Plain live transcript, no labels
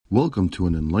Welcome to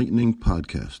an enlightening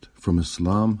podcast from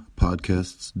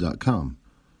IslamPodcasts.com.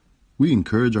 We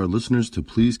encourage our listeners to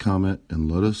please comment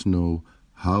and let us know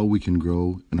how we can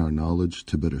grow in our knowledge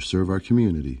to better serve our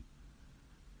community.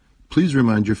 Please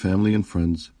remind your family and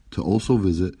friends to also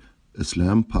visit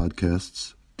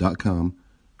IslamPodcasts.com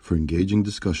for engaging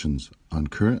discussions on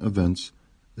current events,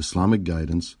 Islamic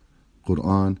guidance,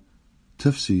 Quran,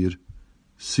 tafsir,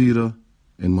 seerah,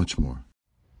 and much more.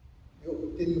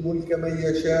 يؤتي الملك من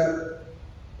يشاء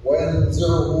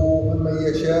وينزعه ممن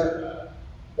يشاء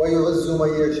ويعز من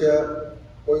يشاء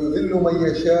ويذل من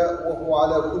يشاء وهو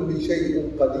على كل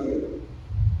شيء قدير.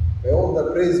 May all the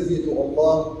praise be to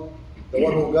Allah, the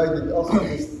one who guided us to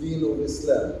this deen of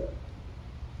Islam.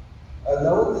 And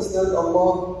I witness that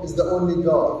Allah is the only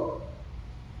God.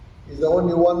 He's the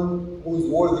only one who is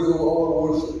worthy of our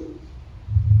worship.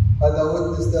 And I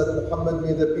witness that Muhammad,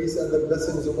 may the peace and the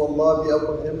blessings of Allah be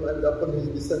upon him and upon his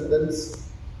descendants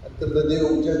until the day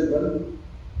of judgment.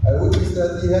 I witness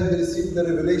that he had received the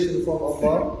revelation from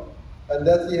Allah and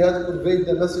that he had conveyed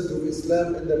the message of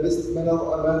Islam in the best manner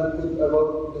a man could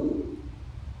ever do.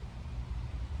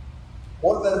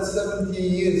 More than 70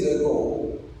 years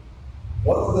ago,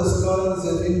 one of the scholars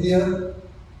in India,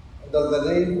 under the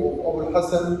name of Abu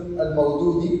Hassan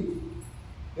al-Mawdudi,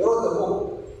 he wrote a book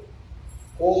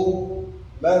called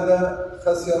ماذا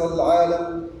خسر العالم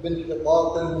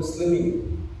بانحطاط المسلمين.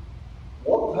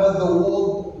 What had the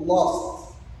world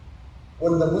lost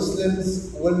when the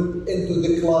Muslims went into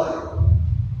decline?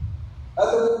 And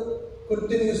the book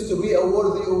continues to be a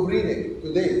worthy of reading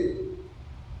today.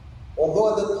 Although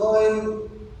at the time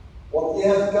what he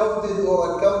had counted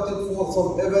or accounted for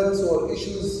some events or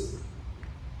issues,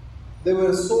 they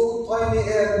were so tiny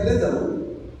and little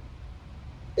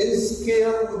in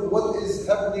scale with what is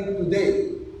happening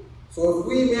today. So if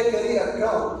we make a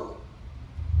reaccount,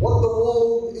 what the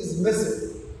world is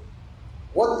missing,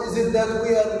 what is it that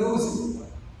we are losing,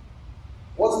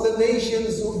 what's the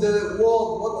nations of the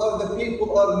world, what are the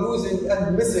people are losing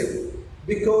and missing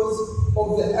because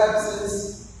of the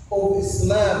absence of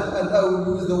Islam, and I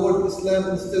will use the word Islam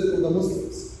instead of the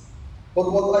Muslims. But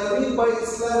what I mean by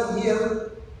Islam here,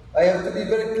 I have to be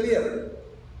very clear.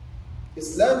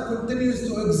 Islam continues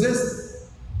to exist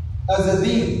as a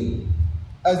deen,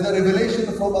 as a revelation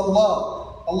from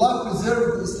Allah. Allah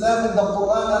preserved Islam in the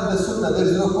Quran and the Sunnah. There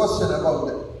is no question about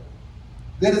that.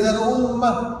 There is an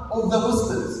ummah of the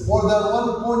Muslims, more than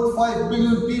 1.5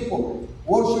 billion people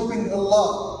worshipping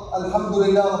Allah.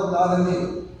 Alhamdulillah Rabbil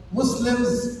Alameen.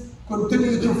 Muslims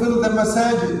continue to fill the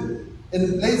masajid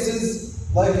in places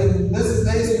like in this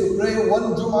place you pray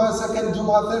one Jum'ah, second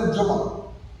Jum'ah, third Jum'ah.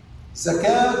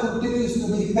 Zakah continues to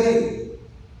be paid.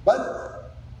 But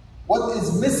what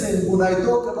is missing when I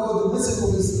talk about the missing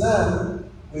of Islam,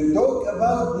 we talk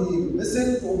about the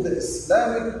missing of the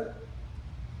Islamic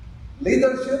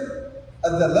leadership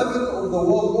at the level of the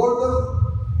world order,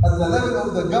 at the level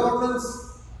of the governments,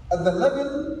 at the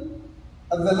level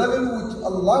which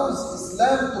allows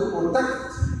Islam to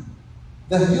protect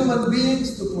the human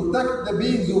beings, to protect the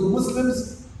beings of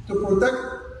Muslims, to protect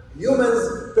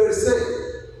humans per se.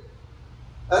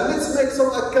 And let's make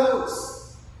some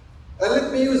accounts. And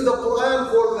let me use the Quran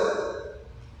for that.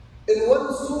 In one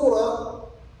surah,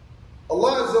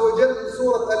 Allah Azza wa Jalla in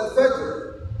Surah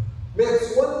Al-Fajr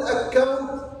makes one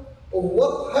account of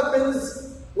what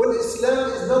happens when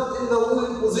Islam is not in the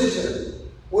ruling position,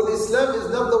 when Islam is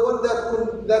not the one that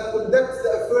conducts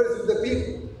the affairs of the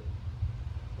people.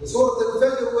 In Surah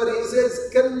Al-Fajr where he says,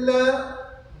 كَلَّا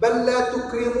بَلْ لَا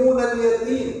تُكْرِمُونَ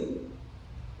الْيَتِيمِ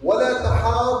وَلَا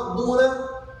تَحَاضُّونَ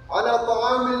على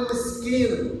طعام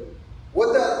المسكين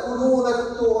وتأكلون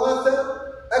التراث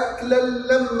أكلا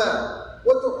لما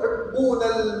وتحبون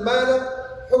المال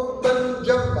حبا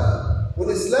جما. When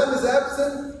Islam is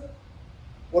absent,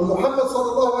 when Muhammad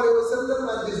sallallahu alayhi wa sallam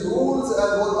and his rules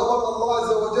and whatever Allah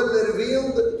Azza wa Jalla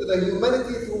revealed to the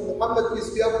humanity through Muhammad,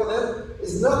 peace be upon him,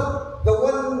 is not the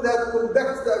one that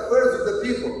conducts the affairs of the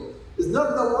people, is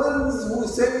not the ones who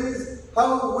says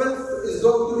how wealth is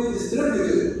going to be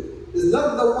distributed, is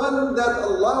not the one that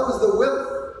allows the wealth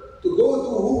to go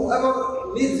to whoever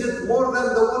needs it more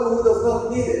than the one who does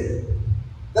not need it.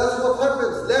 That's what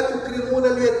happens. لا تكرمون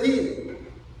اليتيم.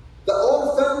 The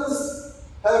orphans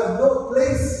have no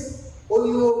place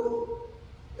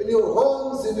in your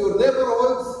homes, in your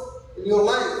neighborhoods, in your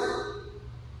life.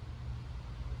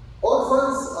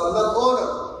 Orphans are not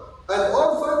honored. And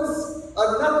orphans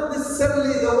are not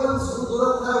necessarily the ones who do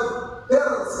not have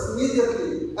parents immediately.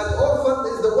 An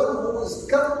orphan is the one who is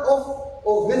cut off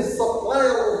of his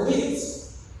supplier of needs.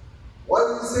 Why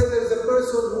do you say there is a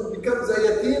person who becomes a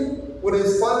yatim when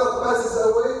his father passes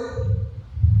away?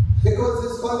 Because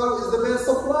his father dollar is the main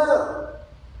supplier.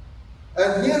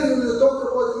 And here you talk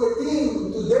about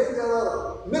yatim. Today there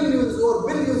are millions or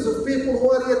billions of people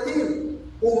who are yatim,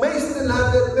 who may still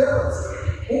have their parents,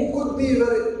 who could be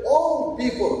very old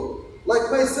people,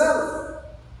 like myself.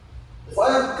 If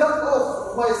I am cut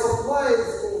off my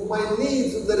supplies, of my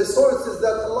needs, of the resources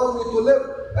that allow me to live,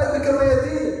 I become a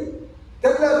yatim.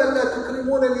 كلا بل لا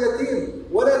تكرمون اليتيم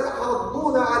ولا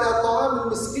تحاضون على طعام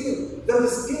المسكين. The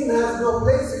miskin has no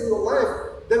place in your life.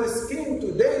 The miskin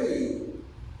today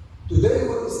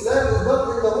when Islam is not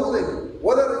in the ruling,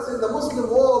 whether it's in the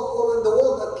Muslim world or in the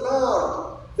world at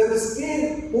large, the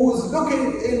miskin who is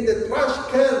looking in the trash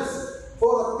cans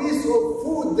for a piece of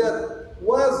food that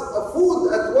was a food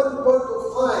at one point of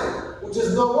time, which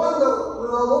is no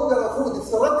longer a food,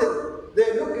 it's rotten.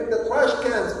 They look in the trash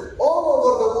cans all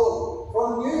over the world, from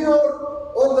New York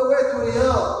all the way to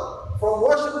Riyadh, from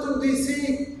Washington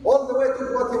D.C. all the way to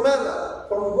Guatemala,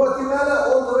 from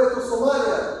Guatemala all the way to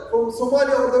Somalia, from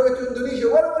Somalia all the way to Indonesia.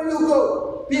 Wherever you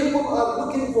go, people are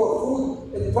looking for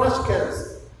food in trash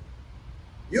cans.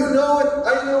 You know it,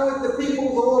 I know it, the people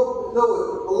of the world know it.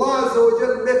 Allah Azza wa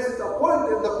Jalla makes it a point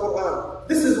in the Quran.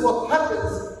 This is what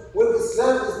happens when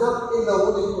Islam is not in a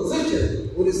ruling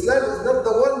position, when Islam is not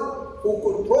the one who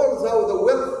controls how the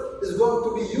wealth is going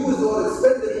to be used or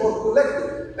expended or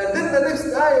collected. And then the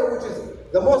next ayah, which is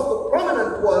the most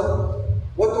prominent one,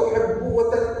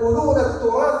 وَتَأْكُلُونَ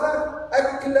التُّرَاثَ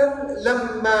أَكْلًا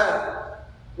لَمَّا.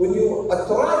 When you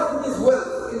attract is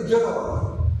wealth in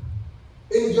general.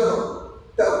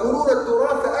 تَأْكُلُونَ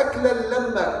التُّرَاثَ أَكْلًا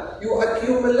لَمَّا. You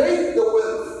accumulate the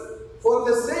wealth for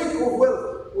the sake of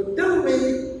wealth. Well, tell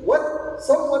me what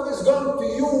someone is going to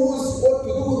use or to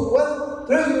do with $1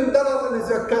 trillion in his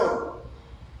account.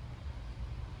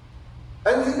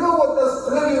 And you know what does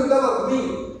 $1 trillion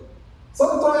mean?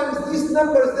 Sometimes these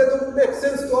numbers, they don't make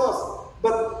sense to us.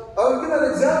 But I'll give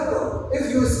an example. If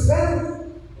you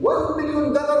spend $1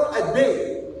 million a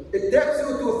day, it takes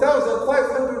you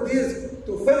 2,500 years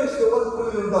to finish the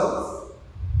 $1 trillion.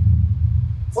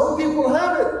 Some people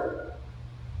have it.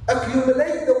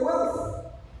 Accumulate the wealth.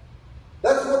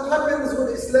 That's what happens when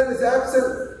Islam is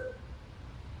absent.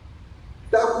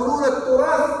 تأكلون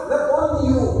التراث, not only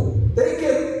you take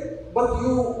it, but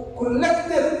you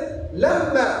collect it.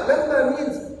 Lamma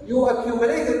means you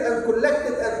accumulate it and collect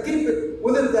it and keep it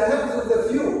within the hands of the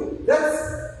few. That's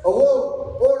a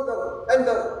world order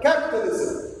under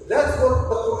capitalism. That's what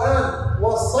the Quran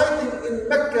was citing in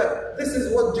Mecca. This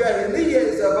is what Jahiliyyah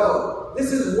is about.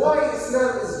 This is why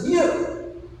Islam is here.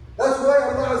 That's why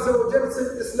Allah Azza wa Jalla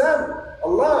sent Islam.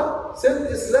 Allah sent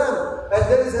Islam. And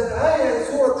there is an ayah in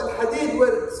Surah Al-Hadid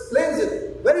where it explains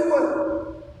it very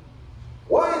well.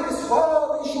 Why this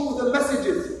whole issue of the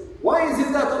messages? Why is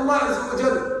it that Allah Azza wa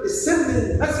Jalla is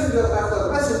sending messenger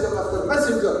after messenger after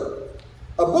messenger,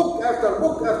 a book after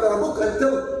book after a book,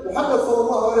 until Muhammad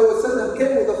sallallahu alayhi wa sallam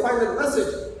came with the final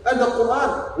message and the Quran.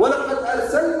 وَلَقَدْ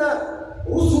أَرْسَلْنَا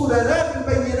رُسُلَنَا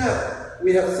بِالْبَيِّنَاتِ.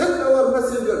 We have sent our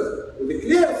messengers with a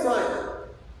clear sign.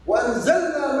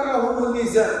 وَأَنزَلْنَا مَعَهُمُ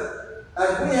الْمِيزَانِ.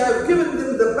 And we have given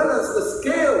them the balance, the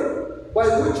scale by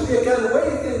which they can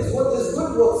weigh things, what is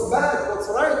good, what's bad, what's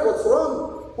right, what's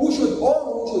wrong, who should own,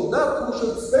 who should not, who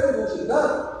should spend, who should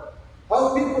not,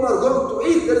 how people are going to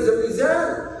eat. There is a mizan,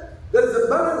 there is a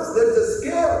balance, there is a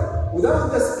scale.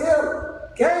 Without the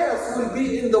scale, chaos will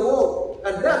be in the world,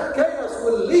 and that chaos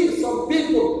will leave some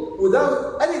people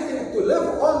without anything to live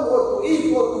on or to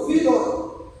eat or to feed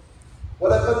on.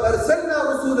 وَلَقَدْ أَرْسَلْنَا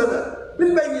رُسُولَنَا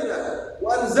بِالْبَيِّنَاتِ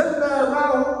وَأَنزَلْنَا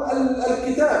مَعَهُمْ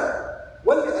الكتاب,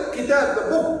 the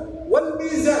book,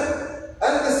 وَالْمِيزَانِ,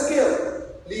 and the scale,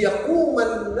 لِيَقُومَ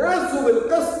النَّاسُ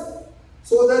بِالْقِسْطِ,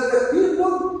 so that the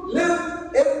people live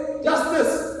in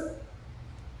justice.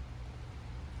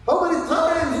 How many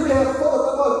times we have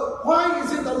thought about why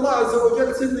is it Allah Azza wa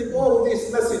Jalla sending all of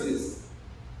these messages?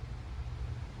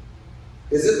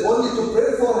 Is it only to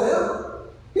pray for Him?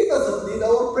 He doesn't need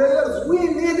our prayers, we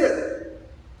need it.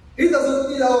 He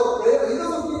doesn't need our prayer, He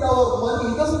doesn't need our money,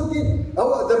 He doesn't need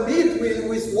the meat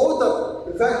we slaughter.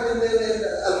 In fact, in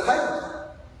Al-Hajj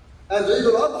and Eid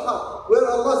al-Adha, where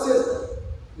Allah says,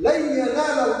 لَن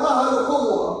يَنَالَ اللَّهَ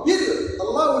لُحُومُهَا. Period.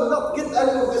 Allah will not get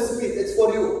any of this meat, it's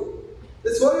for you.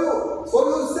 It's for you, it's for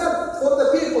yourself, it's for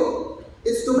the people.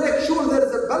 It's to make sure there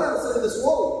is a balance in this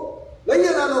world. لَن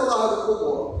يَنَالَ اللَّهَ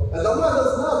لُحُومُهَا. And Allah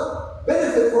does not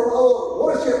benefit from our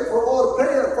worship, from our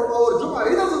prayer, from our Jum'ah.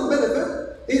 He doesn't benefit.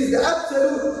 He's the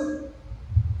absolute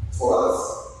for us.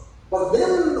 But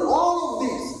then all of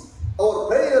these, our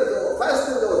prayers, our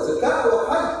fasting, our zakat, our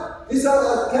hajj, these are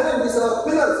arkan, these are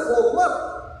pillars for what?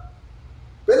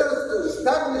 Pillars to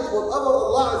establish whatever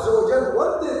Allah Azza wa Jalla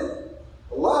wanted.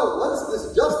 Allah wants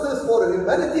this justice.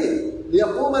 humanity.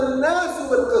 ليقوم الناس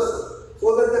بالقسط.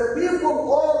 So that the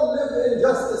people all live in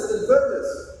justice and fairness.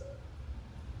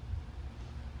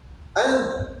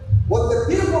 And what the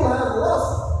people have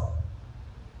lost,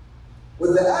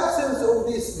 with the absence of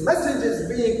these messages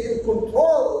being in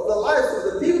control of the lives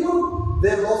of the people,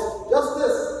 they lost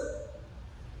justice.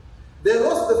 They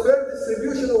lost the fair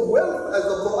distribution of wealth, as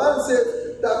the Quran says,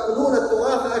 تأكلون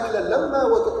التراث أكلا لما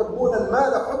وتحبون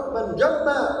المال حبا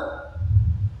جما.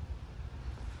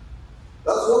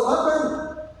 That's what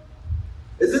happened.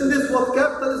 Isn't this what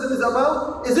capitalism is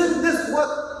about? Isn't this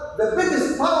what the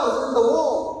biggest powers in the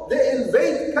world, they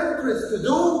invade countries to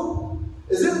do?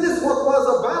 Isn't this what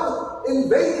was about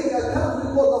invading a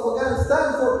country called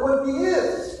Afghanistan for 20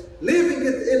 years, leaving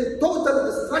it in total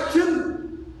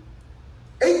destruction?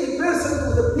 80%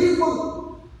 of the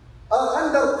people are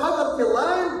under poverty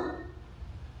line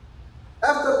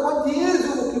after 20 years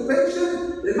of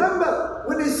occupation. Remember,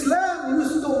 when Islam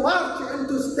used to march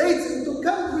into states, into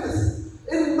countries,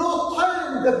 in no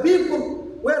time the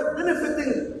people were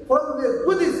benefiting from the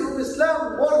goodies of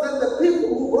Islam more than the people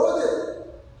who brought it.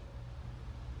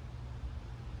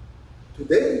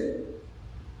 Today,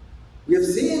 we have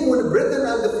seen when Britain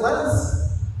and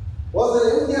France was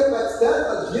in India,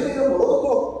 Pakistan, Algeria,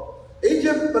 Morocco,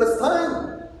 Egypt,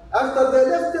 Palestine. After they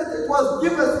left it, it was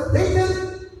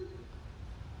devastated.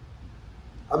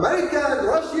 America and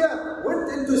Russia went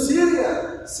into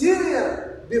Syria. Syria,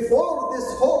 before this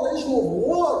whole issue of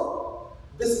war,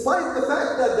 despite the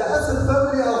fact that the Assad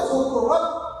family are so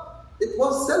corrupt, it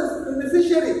was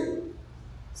self-beneficiary,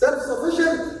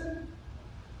 self-sufficient.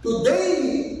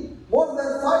 Today, more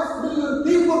than 5 million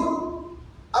people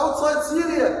outside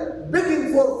Syria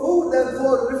begging for food and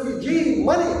for refugee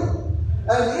money.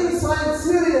 And inside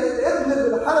Syria, in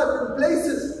Idlib and Halab and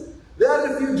places, they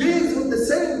are refugees with the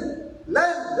same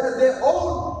land that they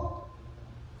own.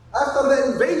 After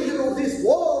the invasion of these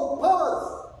world powers,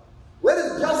 where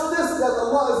is justice that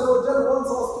Allah Azza wa Jalla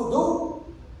wants us to do?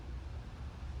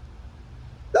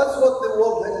 That's what the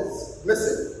world is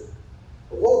missing.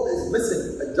 The world is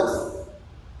missing a just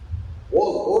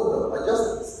world order, a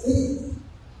just state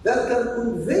that can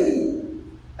convey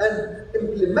and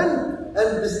implement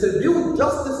and distribute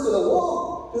justice to the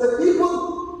world, to the people.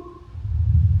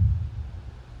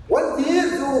 20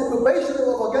 years of occupation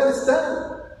of Afghanistan.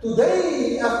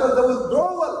 Today, after the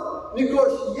withdrawal,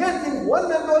 negotiating one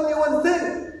and only one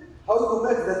thing: how to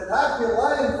make the Tapi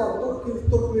line from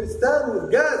Turkmenistan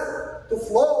with gas to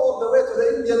flow all the way to the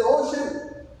Indian Ocean.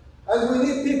 And we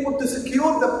need people to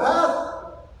secure the path.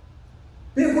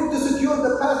 People to secure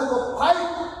the path of a pipe,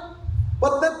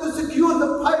 but not to secure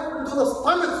the pipe into the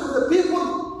stomachs of the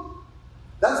people.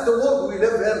 That's the world we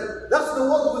live in. That's the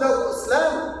world without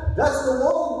Islam. That's the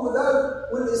world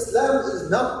without when Islam is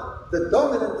not the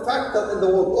dominant factor in the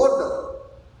world order.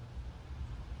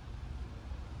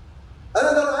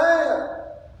 Another ayah,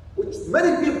 which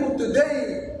many people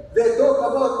today, they talk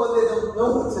about when they don't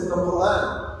know it's in the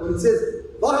Quran. When it says,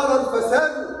 ظهر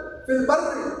الفساد في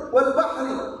البر والبحر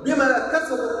بما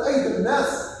كسبت أيدي الناس.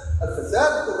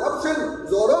 الفساد, corruption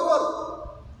is all over.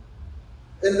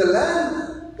 In the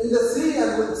land, in the sea,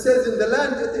 and when it says in the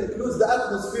land, it includes the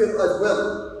atmosphere as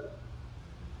well.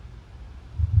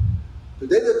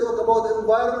 Today they talk about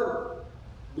environment,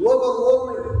 global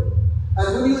warming. And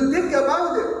when you think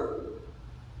about it,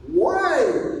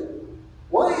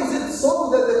 why is it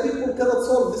so that the people cannot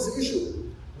solve this issue?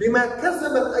 بما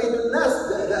كسبت أيدي الناس.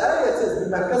 The ayah says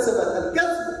بما كسبت.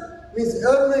 الكسب means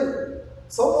earning.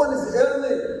 Someone is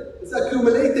earning, is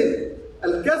accumulating.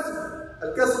 الكسب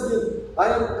means I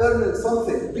am earning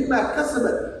something. بما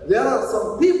كسبت. There are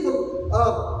some people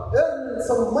earning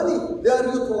some money. They are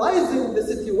utilizing the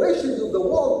situations of the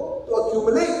world to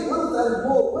accumulate wealth and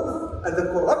more wealth, and the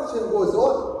corruption goes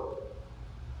on.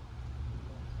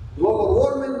 Global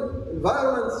warming,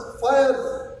 environments, fires.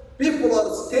 People are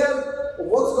scared of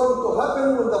what's going to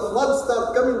happen when the floods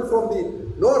start coming from the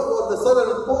north or the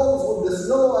southern poles, when the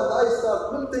snow and ice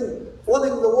start melting,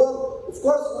 flooding the world. Of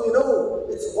course, we know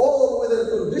it's all within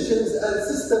conditions and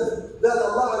systems that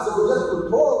Allah Azza wa Jalla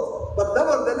controls. But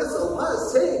nevertheless, Allah is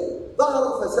saying, ظهر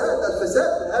الفساد.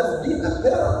 الفساد has been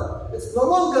apparent. It's no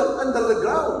longer under the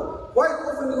ground. Quite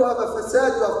often you have a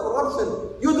fasad, you have corruption.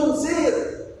 You don't see it.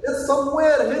 It's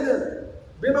somewhere hidden.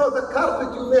 Below the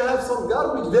carpet, you may have some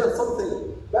garbage there,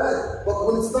 something bad. But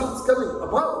when it starts coming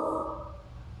above,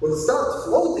 when it starts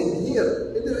floating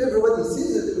here, everybody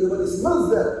sees it, everybody smells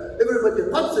that, everybody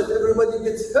touches it, everybody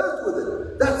gets hurt with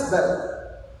it. That's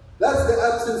bad. That's the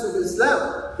absence of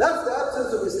Islam. That's the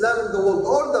absence of Islam in the world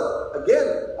order.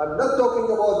 Again, I'm not talking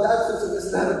about the absence of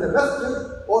Islam in the masjid,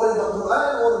 or in the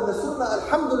Quran, or in the Sunnah.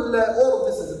 Alhamdulillah, all of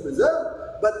this is preserved.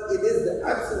 but it is the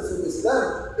absence of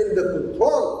Islam in the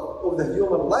control of the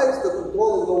human lives, the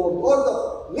control of the world order,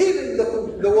 leaving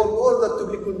the world order to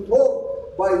be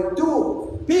controlled by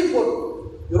two people,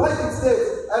 United States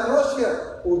and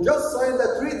Russia, who just signed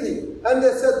a treaty, and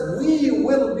they said, we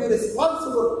will be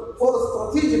responsible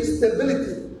for strategic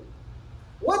stability.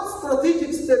 What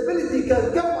strategic stability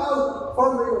can come out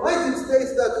from the United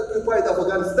States that occupied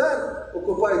Afghanistan,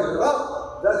 occupied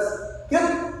Iraq, that's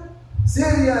kept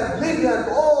Syria and Libya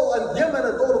and Yemen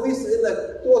and all of this in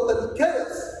a total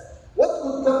chaos? What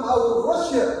could come out of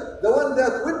Russia, the one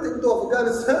that went into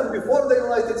Afghanistan before the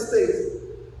United States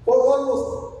for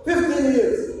almost 15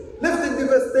 years, left it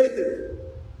devastated,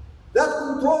 that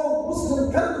controlled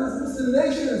Muslim countries, Muslim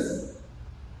nations?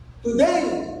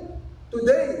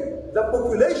 Today, the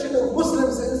population of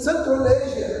Muslims in Central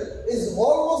Asia is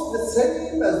almost the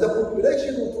same as the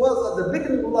population which was at the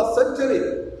beginning of last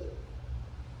century.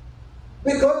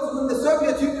 Because when the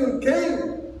Soviet Union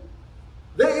came,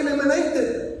 they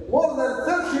eliminated more than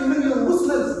 30 million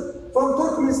Muslims from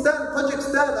Turkmenistan,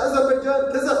 Tajikistan,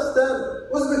 Azerbaijan, Kazakhstan,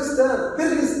 Uzbekistan,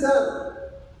 Kyrgyzstan.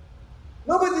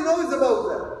 Nobody knows about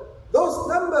that. Those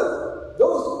numbers,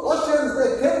 those Russians,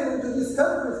 they came into these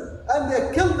countries and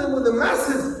they killed them with the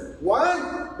masses. Why?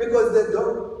 Because they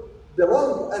don't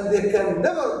belong and they can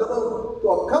never belong to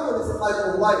a communist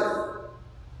type of life.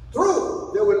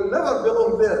 True, they will never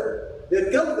belong there. They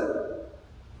killed them.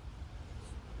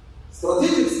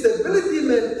 Strategic stability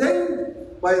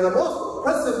maintained by the most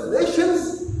oppressive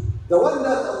nations, the one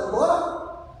that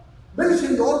Allah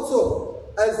mentioned also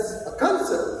as a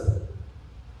concept.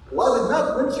 Allah did not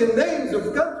mention names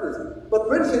of countries, but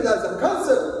mentioned as a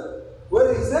concept,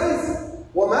 where He says,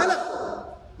 وَمَا لَكُمْ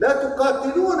لَا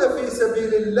تُقَاتِلُونَ فِي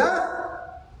سَبِيلِ اللَّهِ.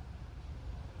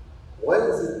 Why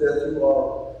is it that you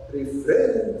are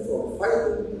refraining from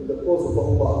fighting in the cause of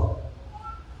Allah?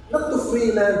 Not to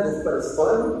free land of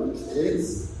Palestine, which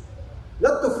needs,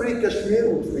 not to free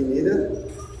Kashmir, which we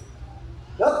needed,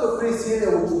 not to free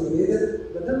Syria, which we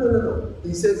needed, but no.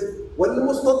 He says,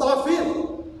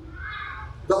 وَالْمُسْتَضْعَفِينَ,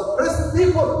 the oppressed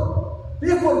people,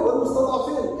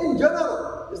 وَالْمُسْتَضْعَفِينَ in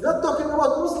general. He's not talking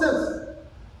about Muslims.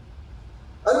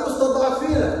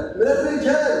 المستضعفين من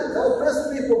الرجال, the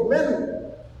oppressed people,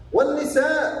 men,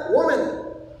 والنساء, women,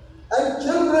 and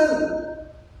children,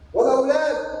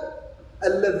 والأولاد,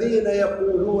 الذين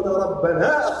يقولون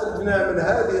ربنا أخرجنا من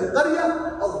هذه القرية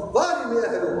الظالم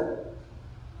أهلها.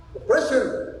 Oppression,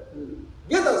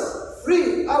 get us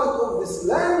free out of this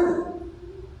land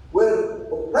where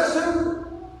oppression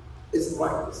is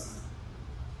righteous,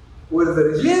 where the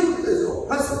regime is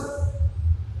oppressive.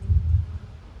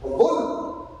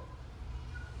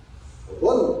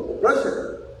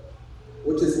 Oppression,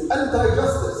 which is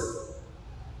anti-justice.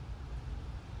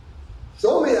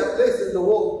 Show me a place in the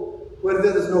world where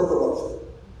there is no corruption.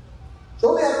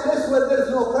 Show me a place where there is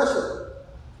no oppression.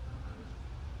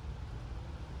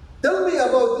 Tell me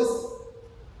about this,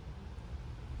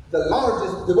 the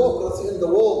largest democracy in the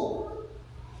world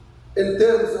in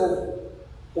terms of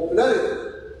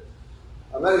popularity,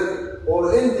 America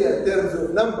or India in terms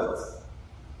of numbers.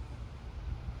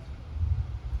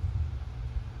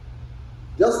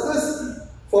 Justice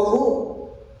for whom?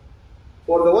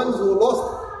 For the ones who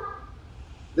lost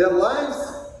their lives,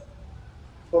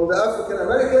 from the African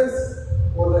Americans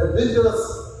or the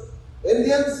indigenous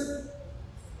Indians,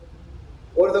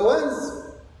 or the ones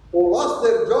who lost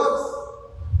their jobs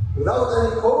without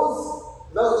any cause,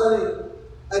 without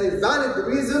any valid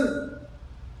reason,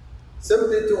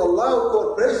 simply to allow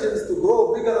corporations to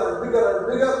grow bigger and bigger and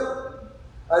bigger.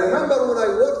 I remember when I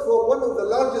worked for one of the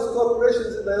largest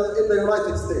corporations in the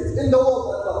United States, in the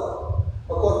world at large,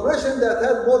 a corporation that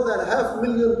had more than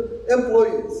 500,000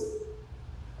 employees.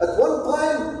 At one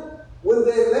time, when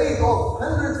they laid off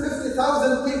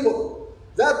 150,000 people,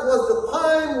 that was the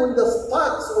time when the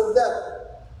stocks of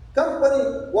that company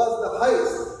was the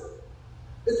highest.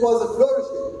 It was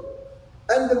flourishing.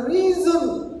 And the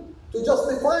reason to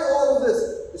justify all of this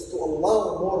is to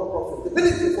allow more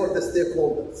profitability for the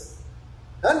stakeholders.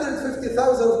 150,000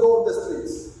 go on the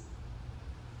streets.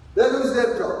 They lose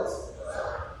their jobs.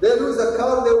 They lose a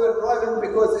car they were driving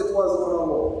because it was on a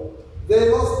loan. They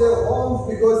lost their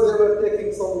homes because they were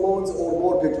taking some loans or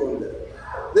mortgage on them.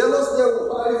 They lost their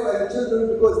wife and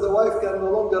children because the wife can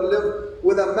no longer live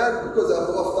with a man because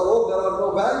after all there are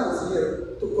no values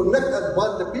here to connect and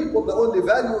bond the people. The only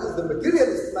value is the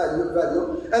materialist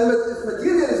value. And if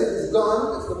materialism is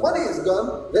gone, if the money is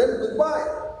gone, then goodbye.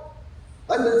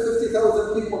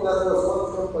 150,000 people, that was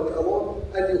one company alone,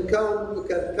 and you can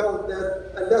count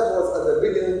that, and that was at the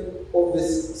beginning of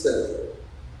this century.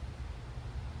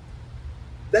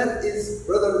 That is,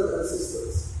 brothers and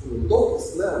sisters, When we talk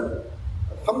Islam,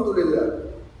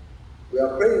 alhamdulillah, we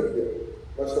are praying here.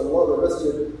 MashaAllah, the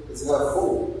masjid is half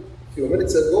full. A few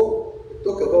minutes ago, it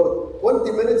took about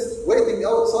 20 minutes waiting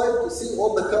outside to see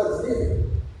all the cars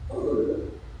leaving. Alhamdulillah.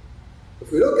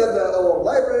 If we look at our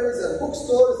libraries and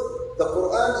bookstores, the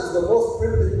Quran is the most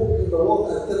printed book in the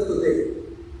world until today.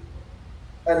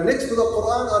 And next to the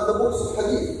Quran are the books of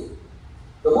Hadith.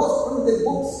 The most printed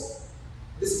books,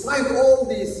 despite all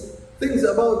these things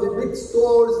about the big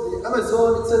stores, the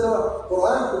Amazon, etc.,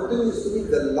 Quran continues to be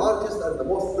the largest and the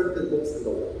most printed books in the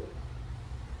world.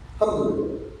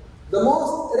 Alhamdulillah. The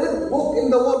most read book in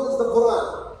the world is the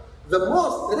Quran. The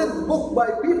most read book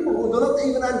by people who do not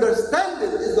even understand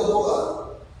it is the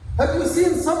Quran. Have you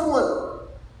seen someone,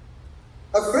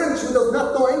 a French who does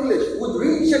not know English, would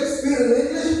read Shakespeare in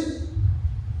English?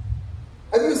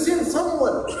 Have you seen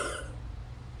someone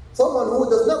who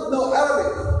does not know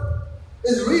Arabic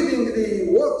is reading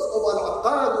the works of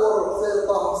Al-Aqad or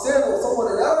Taha Hussein or someone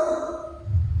in Arabic?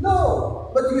 No.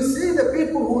 But you see the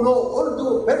people who know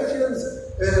Urdu, Persians,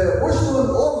 Pushtun,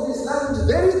 all these languages,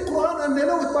 they read Quran and they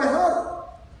know it by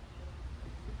heart.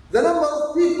 The number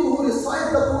of people who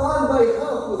recite the Quran by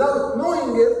heart without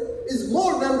knowing it is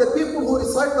more than the people who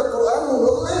recite the Quran who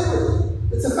know the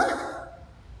language. It's a fact.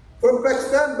 From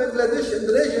Pakistan, Bangladesh,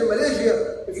 Indonesia,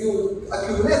 Malaysia, if you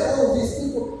accumulate all of these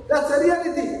people, that's a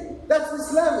reality. That's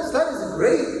Islam. Islam is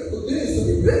great, continues to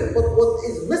be great, but what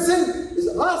is missing is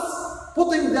us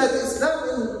putting that Islam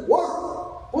in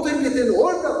work, putting it in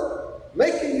order,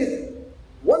 making it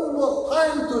one more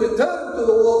time to return to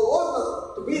the world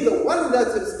order, to be the one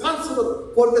that's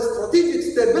responsible for the strategic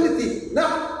stability,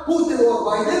 not Putin or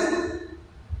Biden.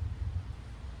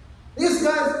 These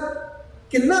guys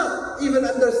cannot even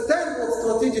understand what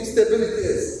strategic stability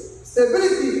is.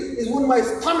 Stability is when my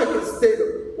stomach is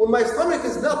stable. When my stomach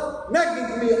is not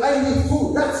nagging me, I need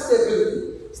food. That's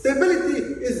stability.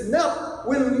 Stability is not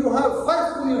when you have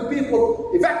 5 million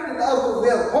people evacuated out of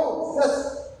their homes.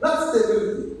 That's not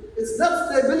stability. It's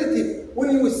not stability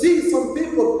when you see some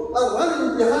people are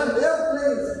running behind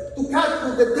airplanes to catch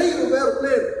with the tail of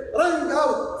airplane, running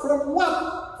out from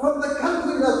what? From the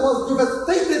country that was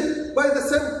devastated by the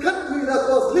same country that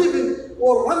was leaving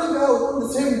or running out on the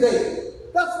same day.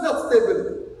 That's not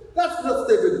stability. That's not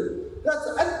stability. That's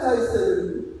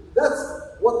anti-stability. That's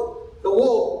what the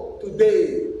world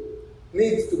today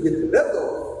needs to get rid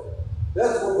of.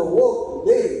 That's what the world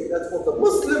today, that's what the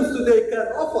Muslims today can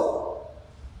offer.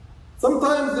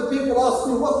 Sometimes the people ask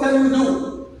me, what can you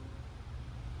do?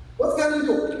 What can you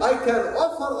do? I can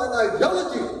offer an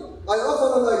ideology. I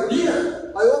offer an idea.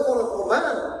 I offer a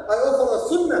Quran. I offer a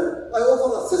Sunnah. I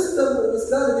offer a system of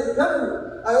Islamic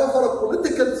economy. I offer a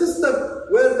political system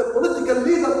where the political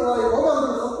leader, like Umar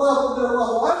bin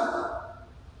Khattab,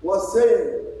 was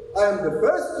saying, I am the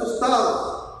first to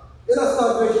starve in a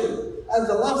starvation and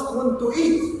the last one to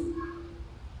eat.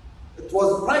 It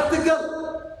was practical.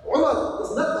 Umar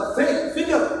is not a fake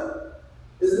figure.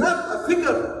 Is not a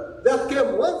figure that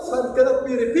came once and cannot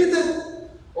be repeated.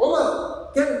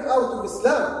 Umar came out of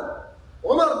Islam.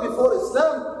 Umar before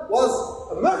Islam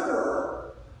was a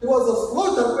murderer. He was a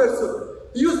slaughter person.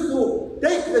 He used to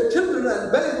take the children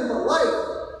and bury them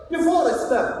alive before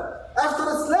Islam. After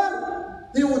Islam,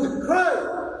 he would cry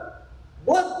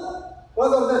blood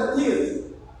rather than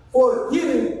tears for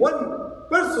hearing one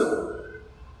person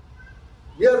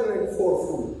yearning for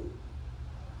food.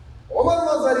 Umar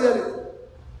was a reality.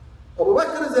 Abu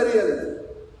Bakr is a reality.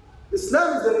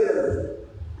 Islam is a reality.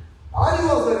 Ali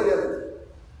was a reality.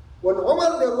 When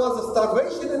Umar, there was a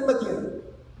starvation in Medina.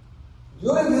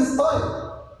 During his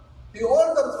time, he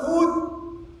ordered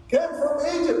food, came from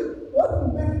Egypt,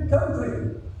 one big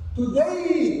country.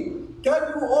 Today, can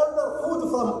you order food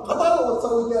from Qatar or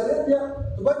Saudi Arabia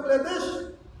to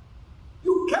Bangladesh?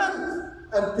 You can't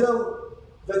until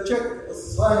the check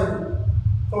is signed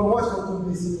from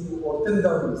Washington, D.C. or 10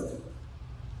 Downing Street.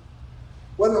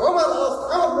 When Umar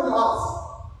asked Amr bin As,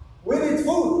 we need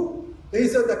food, he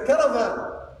said the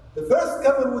caravan, the first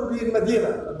camel would be in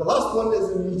Medina, and the last one is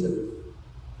in Egypt.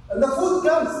 And the food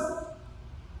comes.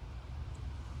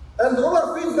 And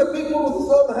Umar feeds the people with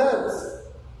his own hands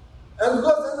and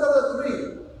goes under the tree,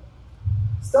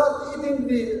 start eating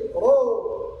the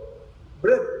raw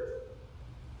bread.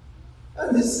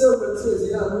 And his servant says,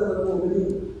 Ya Amir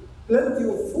al-Mu'mineen, plenty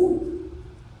of food.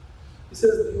 He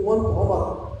says, do you want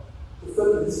Umar to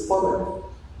fill his stomach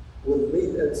with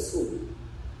meat and soup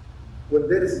when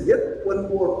there is yet one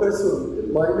more person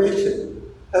in my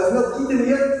nation has not eaten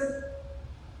yet?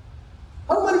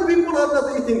 How many people are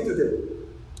not eating today?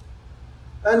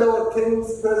 And our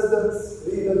kings, presidents,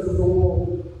 leaders of the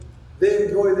world, they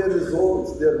enjoy their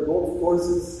resorts, their golf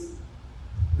courses.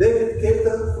 They get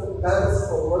catered from Paris,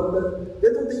 from London. They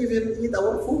don't even eat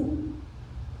our food.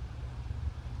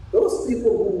 Those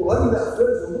people who run the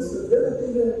affairs of Muslims, they don't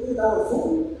even eat our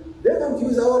food. They don't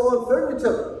use our own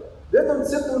furniture. They don't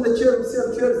sit on the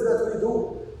same chairs that we do.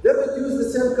 They don't use the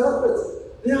same carpets.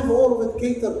 They have all of it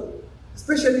catered,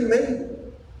 especially made,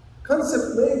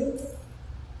 concept made.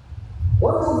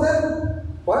 One of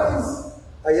them buys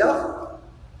a yacht,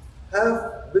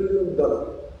 $500 million.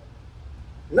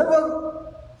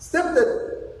 Never stepped it.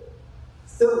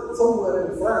 Still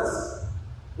somewhere in France,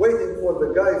 waiting for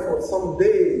the guy for some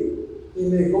day. He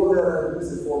may go there and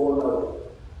visit for 1 hour.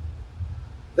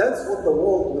 That's what the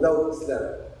world without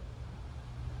Islam.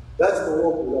 That's the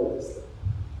world without Islam.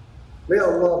 May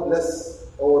Allah bless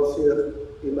our Shaykh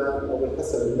Imam Abu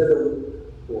Hassan al-Nadawi,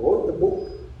 who wrote the book,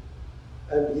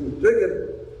 and he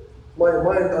triggered my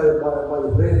mind, my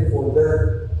brain for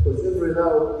that, because every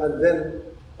now and then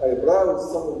I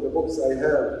browse some of the books I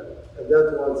have, and that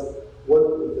was one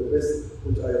of the best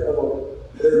which I ever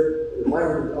read,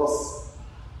 reminding us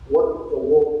what the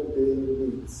world today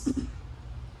needs.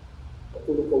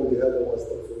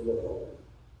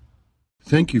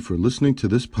 Thank you for listening to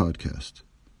this podcast.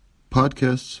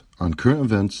 Podcasts on current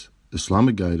events,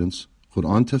 Islamic guidance,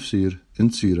 Quran tafsir,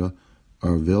 and seerah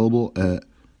are available at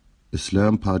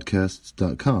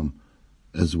islampodcasts.com,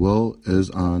 as well as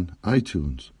on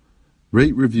iTunes.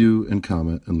 Rate, review, and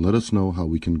comment, and let us know how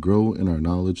we can grow in our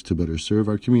knowledge to better serve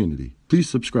our community. Please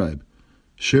subscribe,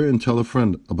 share, and tell a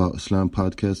friend about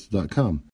islampodcasts.com.